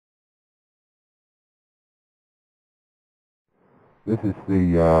This is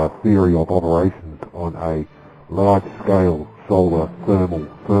the theory of operations on a large-scale solar thermal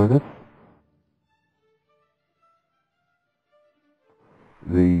furnace.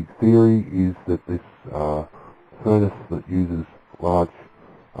 The theory is that this furnace that uses large,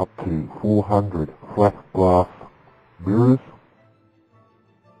 up to 400 flat glass mirrors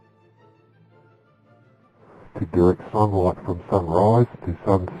to direct sunlight from sunrise to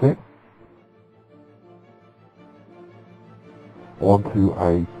sunset onto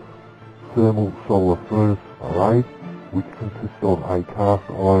a thermal solar furnace array, which consists of a cast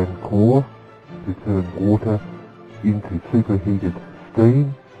iron core to turn water into superheated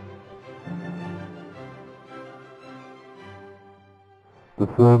steam. The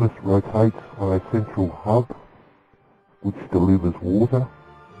furnace rotates on a central hub which delivers water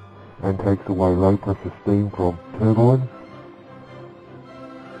and takes away low pressure steam from turbines.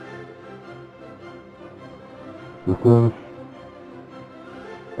 The furnace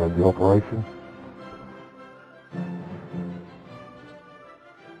and the operation.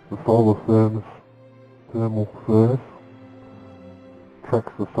 The solar thermal furnace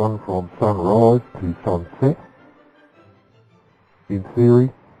tracks the sun from sunrise to sunset. In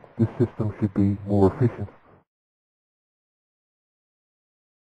theory, this system should be more efficient